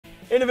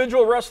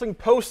Individual wrestling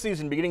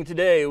postseason beginning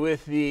today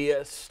with the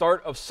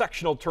start of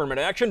sectional tournament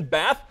action.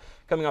 Bath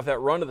coming off that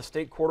run to the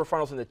state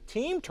quarterfinals in the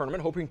team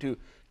tournament, hoping to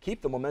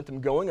keep the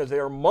momentum going as they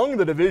are among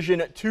the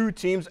Division II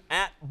teams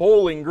at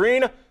Bowling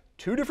Green.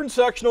 Two different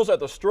sectionals at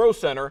the Stroh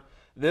Center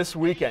this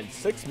weekend.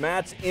 6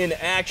 mats in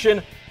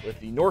action with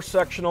the North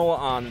Sectional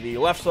on the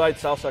left side,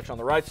 South Section on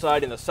the right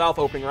side. In the South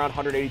opening round,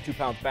 182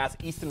 pounds Bath.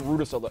 Easton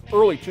Rudis of the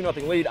early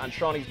 2-0 lead on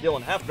Shawnee's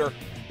Dylan Hefner,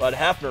 but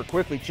Hefner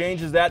quickly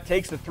changes that,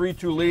 takes the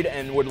 3-2 lead,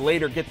 and would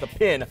later get the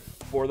pin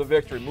for the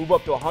victory. Move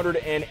up to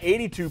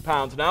 182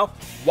 pounds now.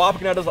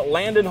 Wapakoneta's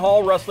Landon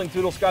Hall wrestling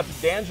Toodle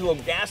Scott's D'Angelo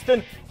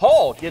Gaston.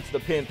 Hall gets the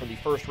pin for the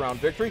first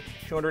round victory.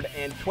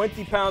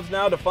 220 pounds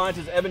now.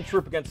 Defiance's Evan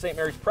Troop against St.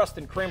 Mary's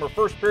Preston Kramer.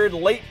 First period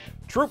late.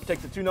 Troop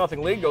takes the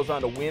 2-0 lead, goes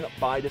on to win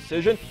by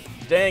decision.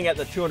 Staying at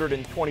the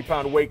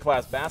 220-pound weight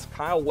class, Bass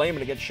Kyle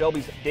Lehman against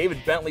Shelby's David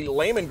Bentley.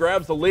 Lehman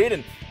grabs the lead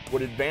and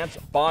would advance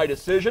by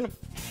decision.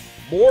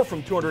 More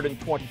from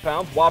 220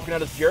 pounds.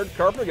 Wapakoneta's Jared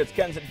Carpenter against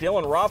Kenton's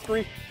Dylan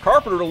Rothbury.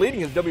 Carpenter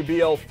leading his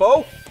WBL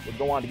foe would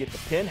go on to get the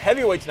pin.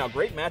 Heavyweights now,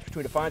 great match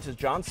between Defiance's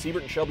John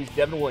Siebert and Shelby's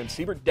Devin Williams.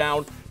 Siebert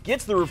down,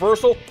 gets the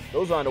reversal,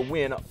 goes on to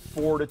win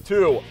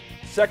 4-2.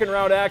 Second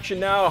round action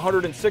now,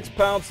 106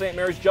 pounds. St.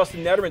 Mary's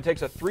Justin Netterman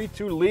takes a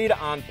 3-2 lead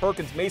on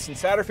Perkins Mason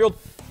Satterfield.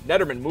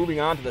 Netterman moving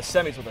on to the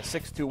semis with a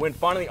 6-2 win.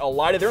 Finally,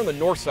 Elida, they're in the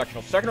North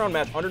Sectional. Second round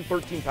match,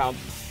 113 pounds.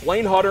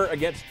 Blaine Hunter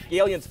against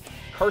Galeon's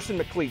Carson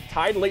McLeod.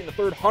 Tied late in the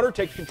third, Hunter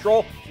takes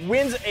control,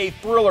 wins a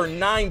thriller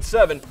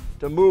 9-7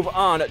 to move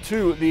on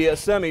to the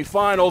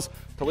semifinals.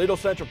 Toledo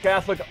Central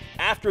Catholic,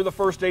 after the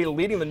first day,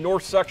 leading the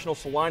North Sectional.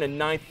 Salina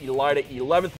 9th, Elida 11th.